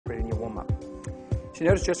So you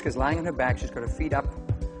notice Jessica's lying on her back. She's got her feet up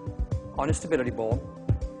on a stability ball.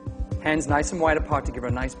 Hands nice and wide apart to give her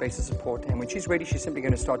a nice base of support. And when she's ready, she's simply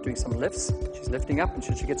going to start doing some lifts. She's lifting up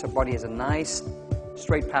until she gets her body as a nice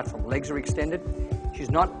straight platform. Legs are extended. She's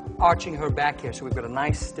not arching her back here, so we've got a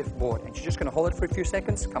nice stiff board. And she's just going to hold it for a few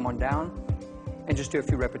seconds, come on down, and just do a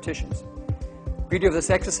few repetitions. The beauty of this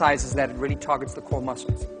exercise is that it really targets the core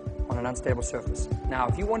muscles on an unstable surface. Now,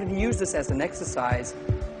 if you wanted to use this as an exercise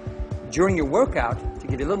during your workout to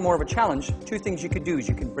give you a little more of a challenge, two things you could do is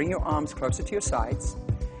you can bring your arms closer to your sides,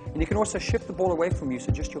 and you can also shift the ball away from you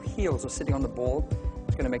so just your heels are sitting on the ball.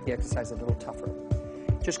 It's going to make the exercise a little tougher.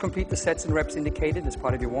 Just complete the sets and reps indicated as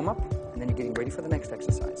part of your warm-up, and then you're getting ready for the next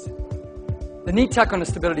exercise. The knee tuck on a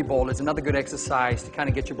stability ball is another good exercise to kind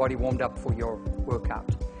of get your body warmed up for your workout.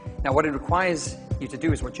 Now what it requires you to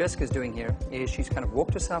do is what Jessica's doing here is she's kind of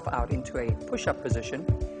walked herself out into a push-up position.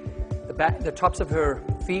 The tops of her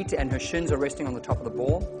feet and her shins are resting on the top of the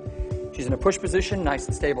ball. She's in a push position, nice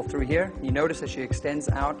and stable through here. You notice as she extends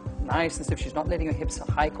out, nice and stiff. She's not letting her hips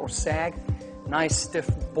hike or sag. Nice stiff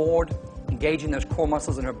board, engaging those core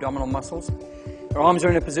muscles and her abdominal muscles. Her arms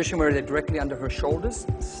are in a position where they're directly under her shoulders.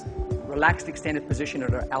 Relaxed, extended position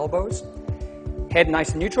at her elbows. Head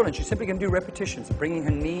nice and neutral, and she's simply going to do repetitions, bringing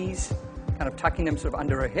her knees, kind of tucking them sort of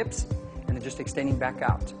under her hips, and then just extending back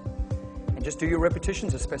out. And just do your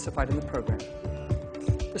repetitions as specified in the program.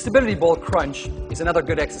 The stability ball crunch is another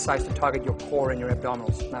good exercise to target your core and your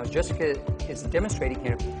abdominals. Now, as Jessica is demonstrating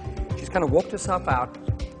here, she's kind of walked herself out.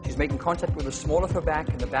 She's making contact with the small of her back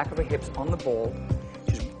and the back of her hips on the ball.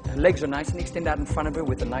 Her legs are nice and extended out in front of her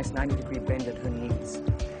with a nice 90-degree bend at her knees.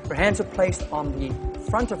 Her hands are placed on the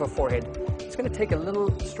front of her forehead. It's going to take a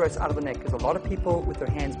little stress out of the neck because a lot of people with their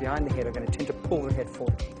hands behind the head are going to tend to pull their head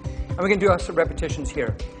forward. And we're going to do some repetitions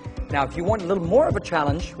here. Now, if you want a little more of a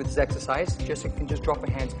challenge with this exercise, Jessica can just drop her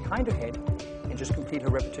hands behind her head and just complete her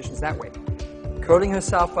repetitions that way. Curling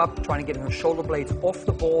herself up, trying to get her shoulder blades off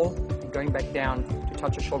the ball and going back down to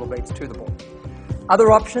touch her shoulder blades to the ball.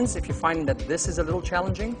 Other options, if you're finding that this is a little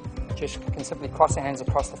challenging, Jessica can simply cross her hands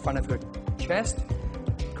across the front of her chest,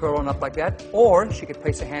 curl on up like that, or she could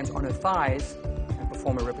place her hands on her thighs and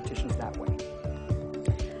perform her repetitions that way.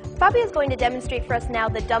 Fabio is going to demonstrate for us now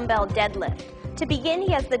the dumbbell deadlift. To begin,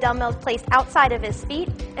 he has the dumbbells placed outside of his feet,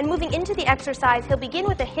 and moving into the exercise, he'll begin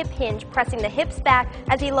with a hip hinge, pressing the hips back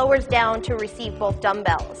as he lowers down to receive both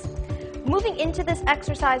dumbbells. Moving into this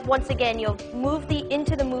exercise, once again, you'll move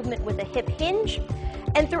into the movement with a hip hinge,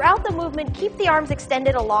 and throughout the movement, keep the arms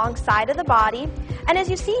extended alongside of the body. And as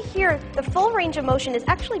you see here, the full range of motion is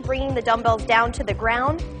actually bringing the dumbbells down to the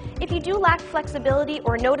ground. If you do lack flexibility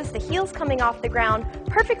or notice the heels coming off the ground,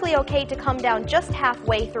 perfectly okay to come down just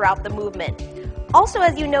halfway throughout the movement. Also,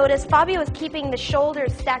 as you notice, Fabio is keeping the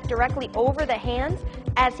shoulders stacked directly over the hands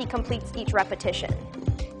as he completes each repetition.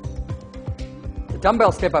 The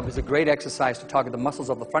dumbbell step-up is a great exercise to target the muscles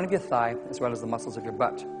of the front of your thigh as well as the muscles of your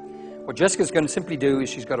butt. What Jessica's going to simply do is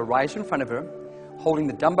she's got a riser in front of her, holding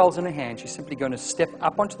the dumbbells in her hand. She's simply going to step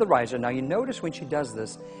up onto the riser. Now, you notice when she does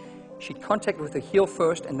this, she contact with her heel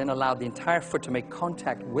first and then allow the entire foot to make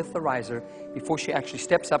contact with the riser before she actually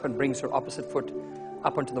steps up and brings her opposite foot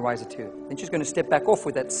up onto the riser too. Then she's going to step back off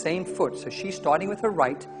with that same foot. So she's starting with her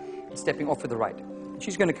right and stepping off with the right. And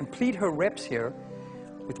she's going to complete her reps here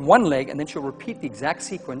with one leg, and then she'll repeat the exact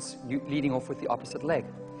sequence leading off with the opposite leg.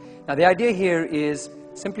 Now, the idea here is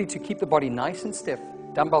simply to keep the body nice and stiff,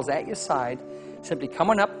 dumbbells at your side. Simply come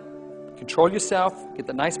on up, control yourself, get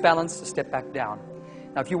the nice balance to step back down.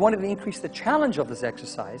 Now, if you wanted to increase the challenge of this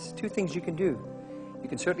exercise, two things you can do. You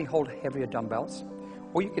can certainly hold heavier dumbbells,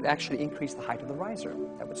 or you could actually increase the height of the riser.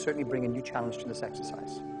 That would certainly bring a new challenge to this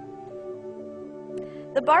exercise.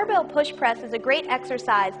 The barbell push press is a great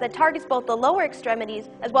exercise that targets both the lower extremities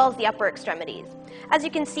as well as the upper extremities. As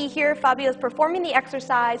you can see here, Fabio is performing the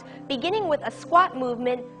exercise beginning with a squat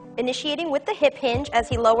movement, initiating with the hip hinge as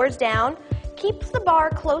he lowers down, keeps the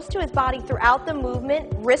bar close to his body throughout the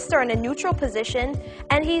movement, wrists are in a neutral position,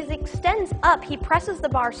 and he extends up. He presses the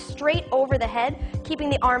bar straight over the head,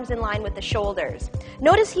 keeping the arms in line with the shoulders.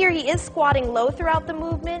 Notice here he is squatting low throughout the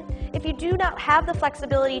movement. If you do not have the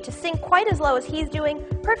flexibility to sink quite as low as he's doing,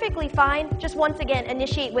 perfectly fine. Just once again,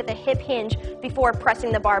 initiate with a hip hinge before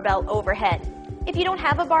pressing the barbell overhead. If you don't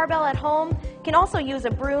have a barbell at home, you can also use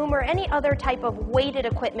a broom or any other type of weighted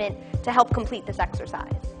equipment to help complete this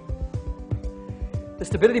exercise. The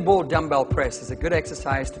stability ball dumbbell press is a good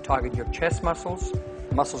exercise to target your chest muscles,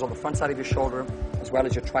 the muscles on the front side of your shoulder, as well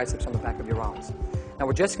as your triceps on the back of your arms. Now,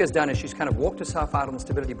 what Jessica's done is she's kind of walked herself out on the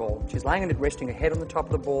stability ball. She's lying on it, resting her head on the top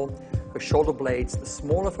of the ball, her shoulder blades, the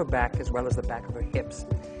small of her back, as well as the back of her hips.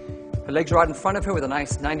 Her legs are right in front of her with a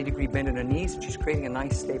nice 90-degree bend in her knees. She's creating a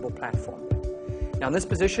nice stable platform. Now in this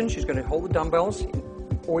position, she's going to hold the dumbbells,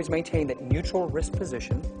 always maintain that neutral wrist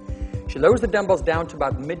position. She lowers the dumbbells down to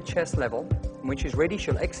about mid-chest level. And when she's ready,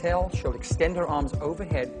 she'll exhale, she'll extend her arms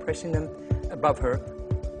overhead, pressing them above her,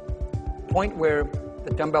 point where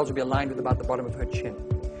the dumbbells will be aligned with about the bottom of her chin.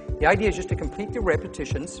 The idea is just to complete the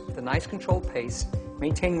repetitions with a nice controlled pace,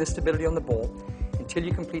 maintaining the stability on the ball until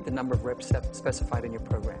you complete the number of reps specified in your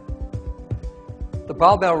program. The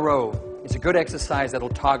barbell row is a good exercise that will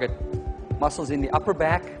target muscles in the upper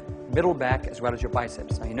back, middle back, as well as your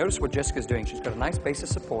biceps. Now you notice what Jessica's doing. She's got a nice base of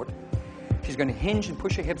support. She's going to hinge and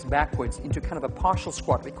push her hips backwards into kind of a partial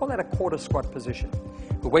squat. We call that a quarter squat position.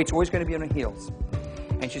 The weight's always going to be on her heels.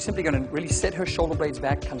 And she's simply going to really set her shoulder blades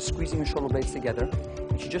back, kind of squeezing her shoulder blades together.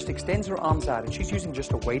 And she just extends her arms out. And she's using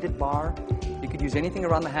just a weighted bar. You could use anything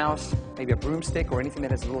around the house, maybe a broomstick or anything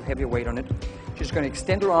that has a little heavier weight on it. She's going to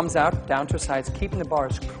extend her arms out, down to her sides, keeping the bar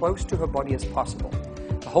as close to her body as possible.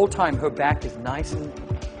 The whole time her back is nice and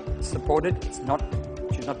supported. She's not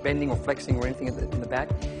bending or flexing or anything in the back.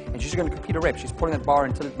 And she's going to complete a rep. She's pulling that bar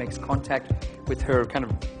until it makes contact with her kind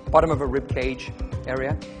of bottom of her rib cage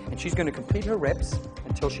area. And she's going to complete her reps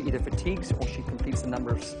until she either fatigues or she completes the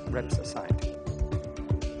number of reps assigned.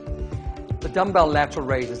 The dumbbell lateral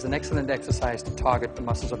raise is an excellent exercise to target the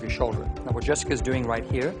muscles of your shoulder. Now what Jessica's doing right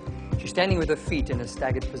here, she's standing with her feet in a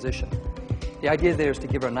staggered position. The idea there is to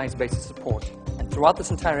give her a nice base of support. And throughout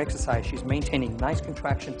this entire exercise, she's maintaining nice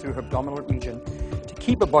contraction through her abdominal region to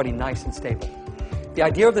keep her body nice and stable. The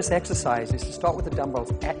idea of this exercise is to start with the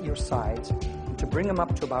dumbbells at your sides and to bring them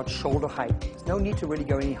up to about shoulder height. There's no need to really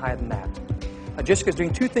go any higher than that. Now Jessica's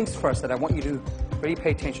doing two things for us that I want you to really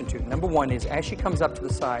pay attention to. Number one is as she comes up to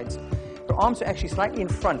the sides, her arms are actually slightly in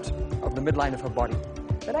front of the midline of her body.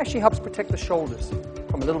 That actually helps protect the shoulders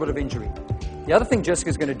from a little bit of injury. The other thing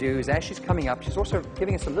Jessica's going to do is as she's coming up, she's also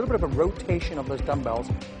giving us a little bit of a rotation of those dumbbells,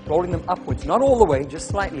 rolling them upwards, not all the way, just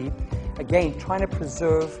slightly, again, trying to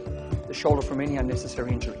preserve the shoulder from any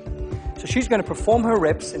unnecessary injury. So she's going to perform her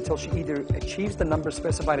reps until she either achieves the number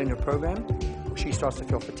specified in her program or she starts to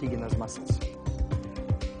feel fatigue in those muscles.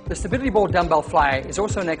 The stability ball dumbbell fly is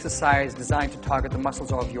also an exercise designed to target the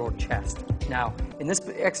muscles of your chest. Now, in this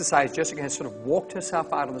exercise, Jessica has sort of walked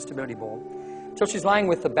herself out on the stability ball until she's lying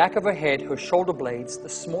with the back of her head, her shoulder blades, the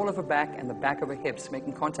small of her back, and the back of her hips,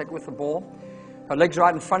 making contact with the ball. Her legs are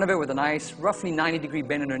right in front of her with a nice, roughly 90-degree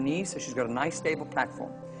bend in her knees, so she's got a nice, stable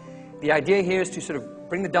platform. The idea here is to sort of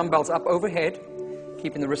bring the dumbbells up overhead,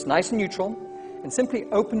 keeping the wrist nice and neutral, and simply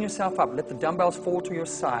open yourself up. Let the dumbbells fall to your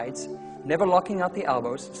sides, never locking out the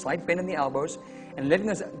elbows, slight bend in the elbows, and letting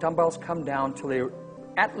those dumbbells come down till they're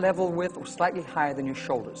at level with or slightly higher than your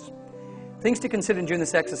shoulders. Things to consider during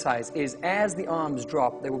this exercise is as the arms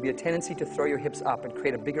drop, there will be a tendency to throw your hips up and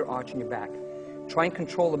create a bigger arch in your back. Try and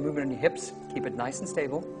control the movement in your hips, keep it nice and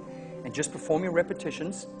stable, and just perform your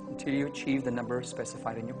repetitions until you achieve the number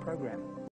specified in your program.